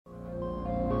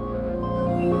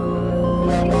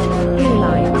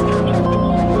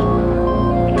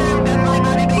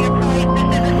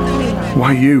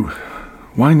Why you?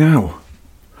 Why now?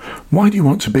 Why do you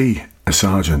want to be a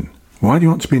sergeant? Why do you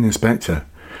want to be an inspector?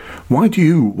 Why do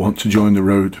you want to join the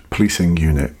road policing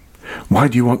unit? Why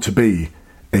do you want to be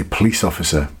a police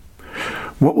officer?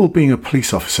 What will being a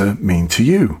police officer mean to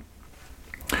you?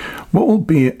 What will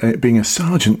being a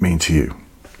sergeant mean to you?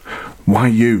 Why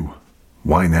you?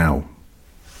 Why now?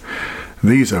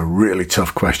 These are really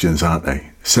tough questions, aren't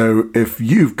they? So if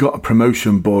you've got a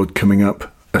promotion board coming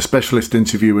up, a specialist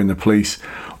interview in the police,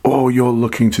 or you're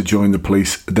looking to join the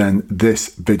police, then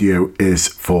this video is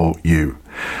for you.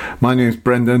 My name's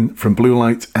Brendan from Blue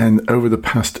Light, and over the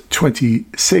past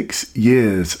 26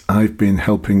 years, I've been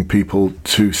helping people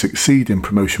to succeed in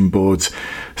promotion boards,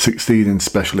 succeed in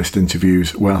specialist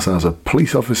interviews whilst I was a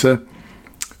police officer.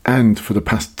 And for the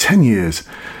past 10 years,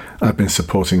 I've been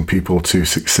supporting people to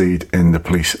succeed in the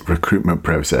police recruitment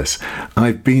process.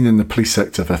 I've been in the police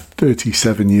sector for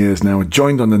 37 years now. I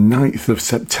joined on the 9th of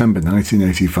September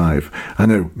 1985. I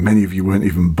know many of you weren't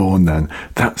even born then.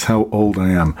 That's how old I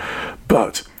am.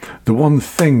 But the one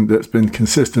thing that's been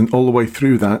consistent all the way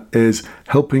through that is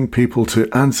helping people to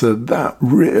answer that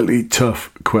really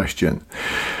tough question.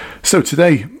 So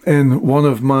today, in one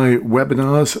of my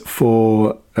webinars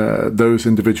for those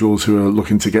individuals who are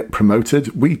looking to get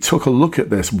promoted, we took a look at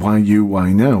this, why you,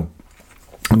 why now?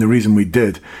 And the reason we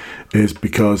did is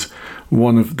because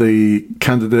one of the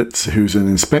candidates who's an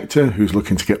inspector, who's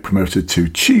looking to get promoted to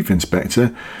chief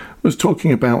inspector, was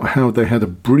talking about how they had a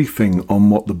briefing on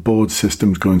what the board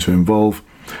system's going to involve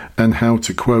and how,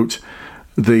 to quote,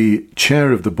 the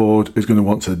chair of the board is going to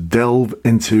want to delve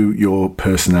into your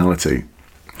personality.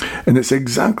 And it's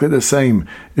exactly the same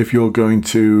if you're going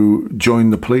to join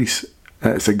the police.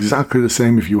 It's exactly the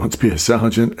same if you want to be a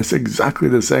sergeant. It's exactly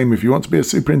the same if you want to be a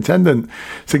superintendent.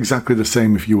 It's exactly the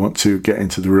same if you want to get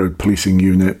into the road policing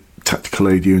unit, tactical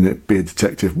aid unit, be a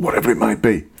detective, whatever it might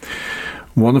be.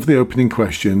 One of the opening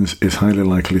questions is highly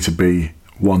likely to be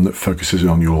one that focuses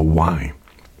on your why.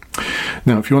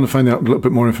 Now, if you want to find out a little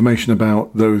bit more information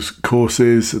about those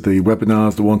courses, the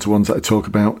webinars, the one-to-ones that I talk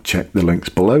about, check the links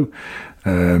below.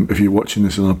 If you're watching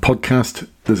this on a podcast,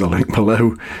 there's a link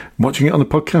below. Watching it on a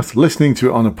podcast, listening to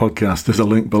it on a podcast, there's a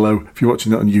link below. If you're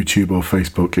watching it on YouTube or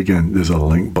Facebook, again, there's a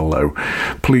link below.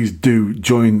 Please do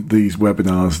join these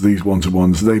webinars, these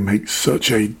one-to-ones. They make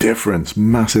such a difference,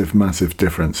 massive, massive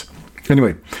difference.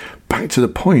 Anyway, back to the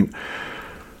point.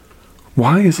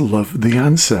 Why is love the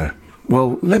answer?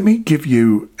 Well, let me tell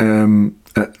you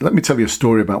a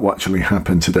story about what actually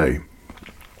happened today.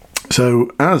 So,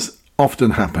 as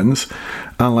often happens,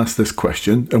 I'll ask this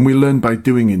question, and we learn by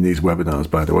doing in these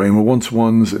webinars, by the way. In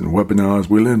one-to-ones and webinars,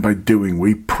 we learn by doing.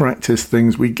 We practice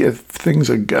things, we give things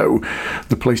a go.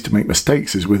 The place to make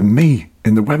mistakes is with me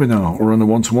in the webinar or on the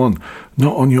one-to-one,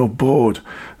 not on your board,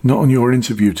 not on your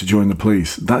interview to join the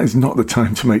police. That is not the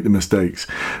time to make the mistakes.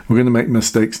 We're going to make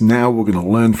mistakes now, we're going to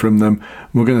learn from them,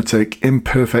 we're going to take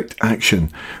imperfect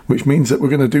action, which means that we're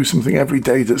going to do something every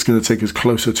day that's going to take us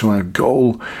closer to our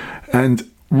goal, and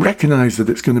recognize that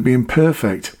it's going to be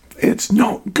imperfect. It's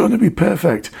not going to be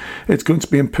perfect. It's going to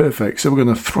be imperfect. So we're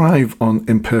going to thrive on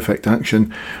imperfect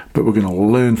action, but we're going to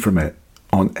learn from it.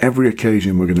 On every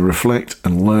occasion, we're going to reflect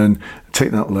and learn,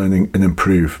 take that learning and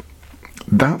improve.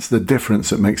 That's the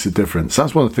difference that makes a difference.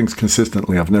 That's one of the things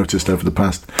consistently I've noticed over the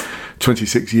past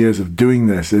 26 years of doing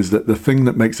this, is that the thing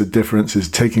that makes a difference is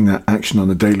taking that action on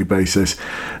a daily basis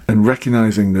and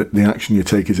recognizing that the action you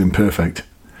take is imperfect.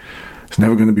 It's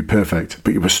never going to be perfect,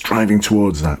 but you were striving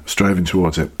towards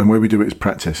it. And where we do it is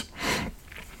practice.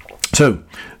 So,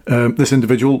 this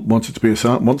individual wants to be a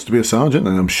sergeant,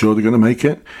 and I'm sure they're going to make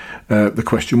it. The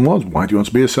question was, why do you want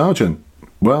to be a sergeant?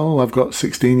 Well, I've got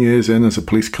 16 years in as a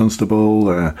police constable,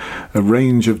 a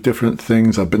range of different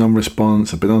things. I've been on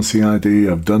response, I've been on CID,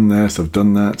 I've done this, I've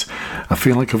done that. I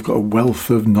feel like I've got a wealth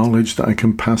of knowledge that I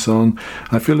can pass on.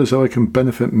 I feel as though I can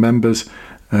benefit members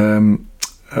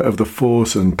of the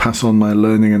force and pass on my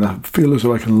learning, and I feel as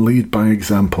though I can lead by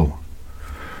example.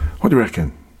 What do you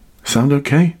reckon? Sound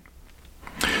okay?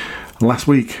 Last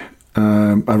week,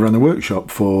 I ran a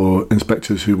workshop for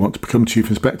inspectors who want to become chief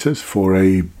inspectors for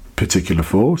a particular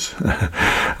force.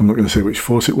 I'm not going to say which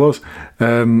force it was,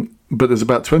 but there's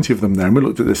about 20 of them there, and we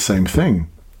looked at this same thing.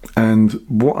 And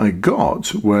what I got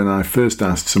when I first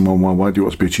asked someone, well, why do you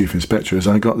want to be a chief inspector, is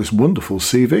I got this wonderful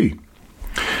CV.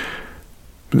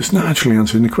 But it's not actually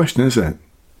answering the question, is it?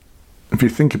 If you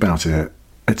think about it,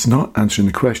 it's not answering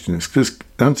the question. It's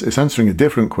answering a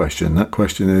different question. That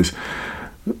question is,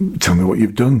 tell me what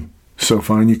you've done so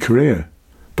far in your career.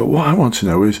 But what I want to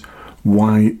know is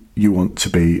why you want to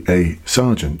be a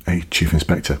sergeant, a chief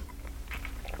inspector.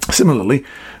 Similarly,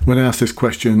 when I ask this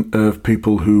question of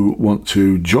people who want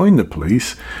to join the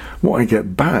police, what I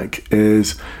get back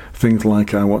is things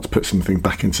like, I want to put something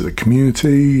back into the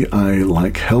community, I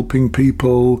like helping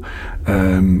people,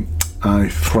 I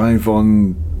thrive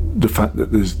on the fact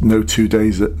that there's no 2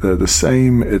 days that they're the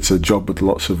same, it's a job with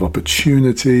lots of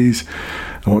opportunities,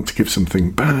 I want to give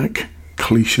something back.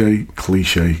 Cliche,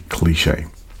 cliche, cliche.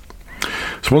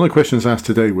 So one of the questions asked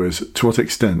today was, to what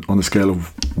extent on a scale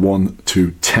of 1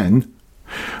 to 10,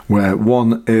 where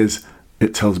 1 is,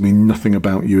 it tells me nothing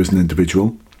about you as an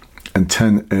individual, and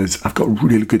 10 is, I've got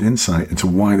really good insight into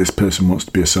why this person wants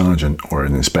to be a sergeant or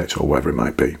an inspector or whatever it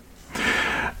might be.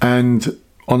 And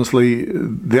honestly,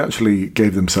 they actually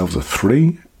gave themselves a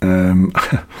 3.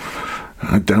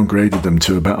 I downgraded them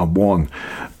to about a 1,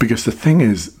 because the thing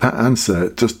is, that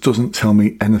answer just doesn't tell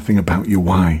me anything about your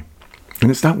why. And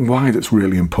it's that why that's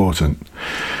really important.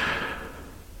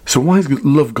 So why has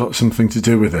love got something to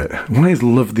do with it? Why is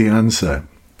love the answer?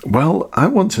 Well, I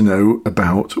want to know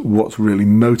about what's really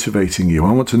motivating you.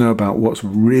 I want to know about what's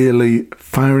really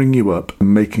firing you up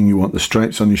and making you want the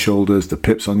stripes on your shoulders, the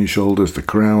pips on your shoulders, the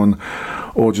crown,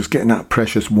 or just getting that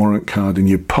precious warrant card in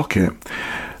your pocket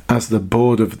as the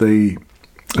board of the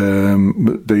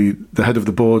head of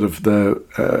the board of the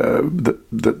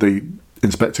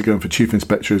inspector going for chief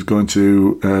inspector is going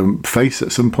to face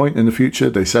at some point in the future.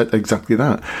 They said exactly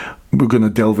that. We're going to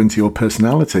delve into your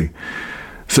personality.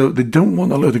 So they don't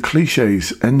want a load of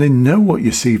cliches, and they know what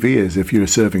your CV is if you're a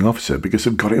serving officer because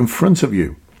they've got it in front of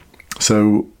you.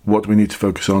 So what do we need to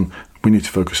focus on? We need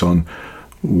to focus on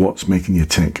what's making you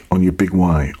tick, on your big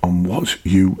why, on what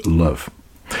you love.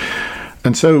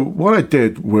 And so what I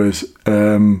did was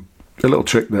a little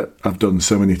trick that I've done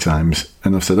so many times,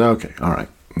 and I've said, okay, all right,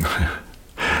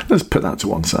 let's put that to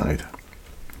one side.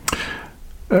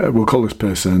 We'll call this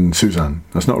person Suzanne.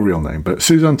 That's not a real name, but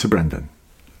Suzanne to Brendan.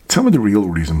 Tell me the real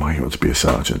reason why you want to be a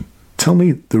sergeant. Tell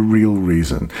me the real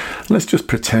reason. Let's just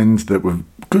pretend that we're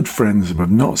good friends and we've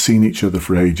not seen each other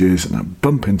for ages, and I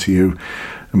bump into you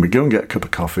and we go and get a cup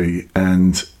of coffee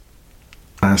and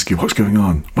I ask you, what's going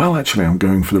on? Well, actually, I'm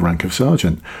going for the rank of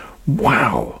sergeant.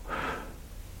 Wow.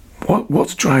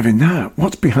 What's driving that?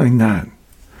 What's behind that?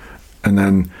 And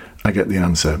then I get the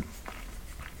answer.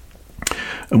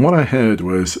 And what I heard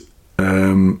was,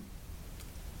 I'd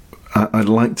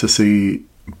like to see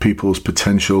people's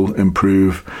potential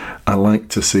improve. I like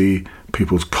to see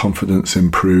people's confidence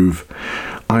improve.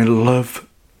 I love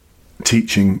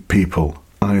teaching people.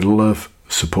 I love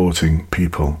supporting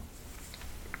people.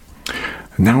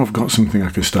 Now I've got something I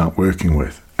can start working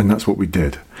with. And that's what we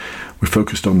did. We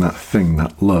focused on that thing,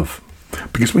 that love.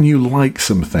 Because when you like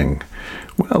something,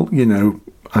 well, you know,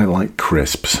 I like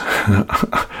crisps.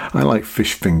 I like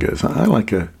fish fingers. I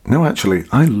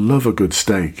love a good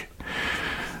steak.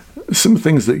 Some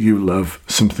things that you love,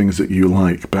 some things that you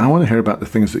like. But I want to hear about the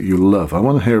things that you love. I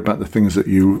want to hear about the things that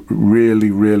you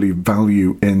really, really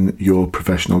value in your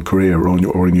professional career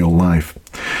or in your life.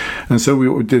 And so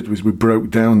what we did was we broke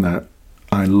down that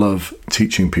I love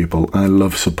teaching people, I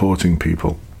love supporting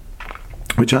people,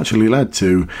 which actually led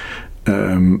to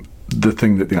the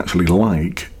thing that they actually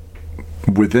like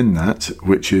within that,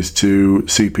 which is to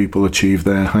see people achieve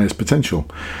their highest potential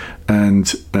and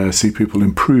see people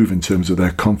improve in terms of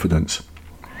their confidence.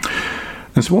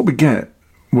 And so what we get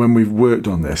when we've worked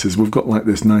on this is we've got like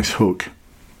this nice hook,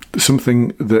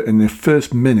 something that in the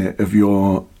first minute of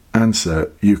your answer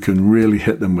you can really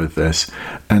hit them with this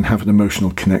and have an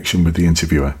emotional connection with the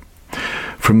interviewer.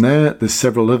 From there, there's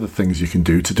several other things you can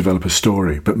do to develop a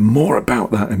story, but more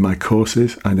about that in my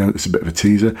courses. I know it's a bit of a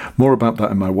teaser. More about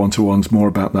that in my one-to-ones, more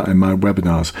about that in my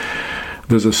webinars.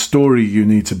 There's a story you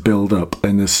need to build up,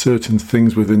 and there's certain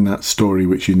things within that story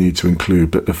which you need to include.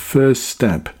 But the first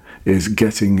step is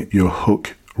getting your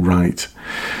hook right.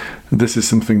 This is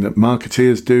something that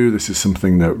marketeers do. This is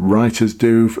something that writers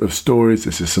do of stories.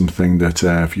 This is something that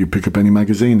if you pick up any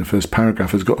magazine, the first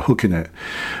paragraph has got hook in it.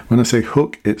 When I say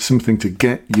hook, it's something to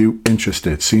get you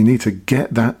interested. So you need to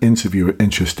get that interviewer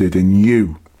interested in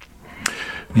you.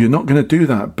 You're not going to do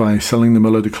that by selling them a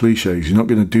load of cliches. You're not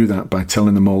going to do that by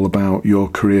telling them all about your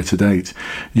career to date.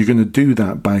 You're going to do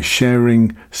that by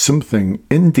sharing something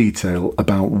in detail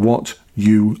about what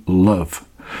you love.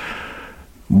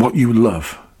 What you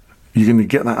love. You're going to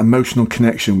get that emotional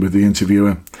connection with the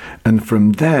interviewer. And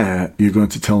from there, you're going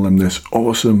to tell them this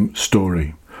awesome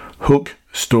story. Hook,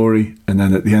 story, and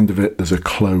then at the end of it, there's a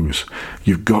close.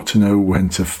 You've got to know when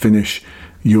to finish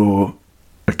your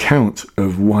account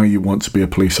of why you want to be a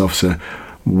police officer,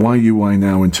 why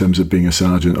now in terms of being a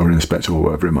sergeant or an inspector or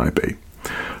whatever it might be.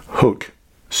 Hook,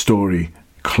 story,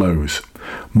 close.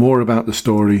 more about the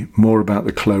story, more about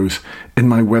the close in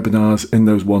my webinars, in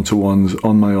those one-to-ones,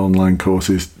 on my online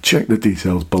courses. Check the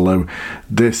details below.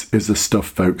 This is the stuff,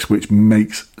 folks, which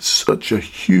makes such a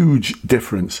huge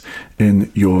difference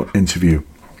in your interview.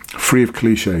 Free of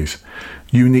cliches,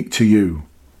 unique to you.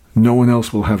 No one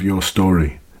else will have your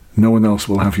story. No one else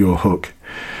will have your hook.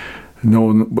 No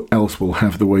one else will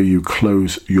have the way you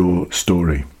close your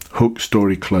story. Hook,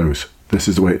 story, close. This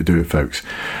is the way to do it, folks.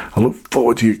 I look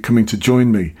forward to you coming to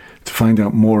join me to find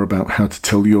out more about how to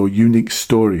tell your unique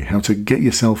story, how to get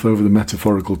yourself over the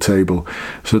metaphorical table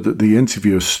so that the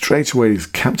interviewer straight away is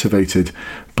captivated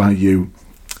by you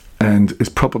and is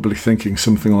probably thinking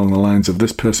something along the lines of,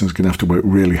 this person's going to have to work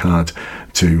really hard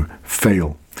to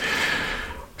fail.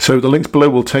 So the links below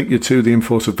will take you to the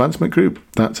Enforce Advancement Group.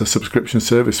 That's a subscription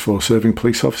service for serving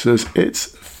police officers.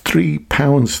 It's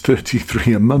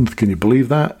 £3.33 a month. Can you believe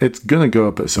that? It's going to go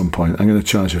up at some point. I'm going to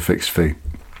charge a fixed fee.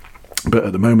 But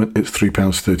at the moment, it's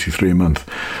 £3.33 a month.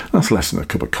 That's less than a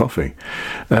cup of coffee.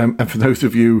 And for those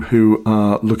of you who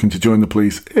are looking to join the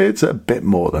police, it's a bit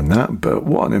more than that. But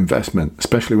what an investment,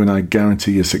 especially when I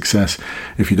guarantee your success.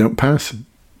 If you don't pass,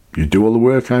 you do all the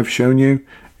work I've shown you,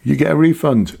 you get a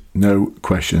refund. No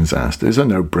questions asked. It's a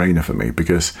no-brainer for me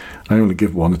because I only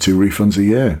give 1 or 2 refunds a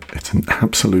year. It's an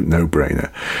absolute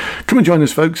no-brainer. Come and join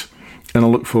us, folks. And I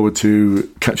look forward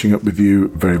to catching up with you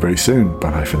very, very soon.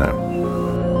 Bye-bye for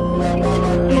now.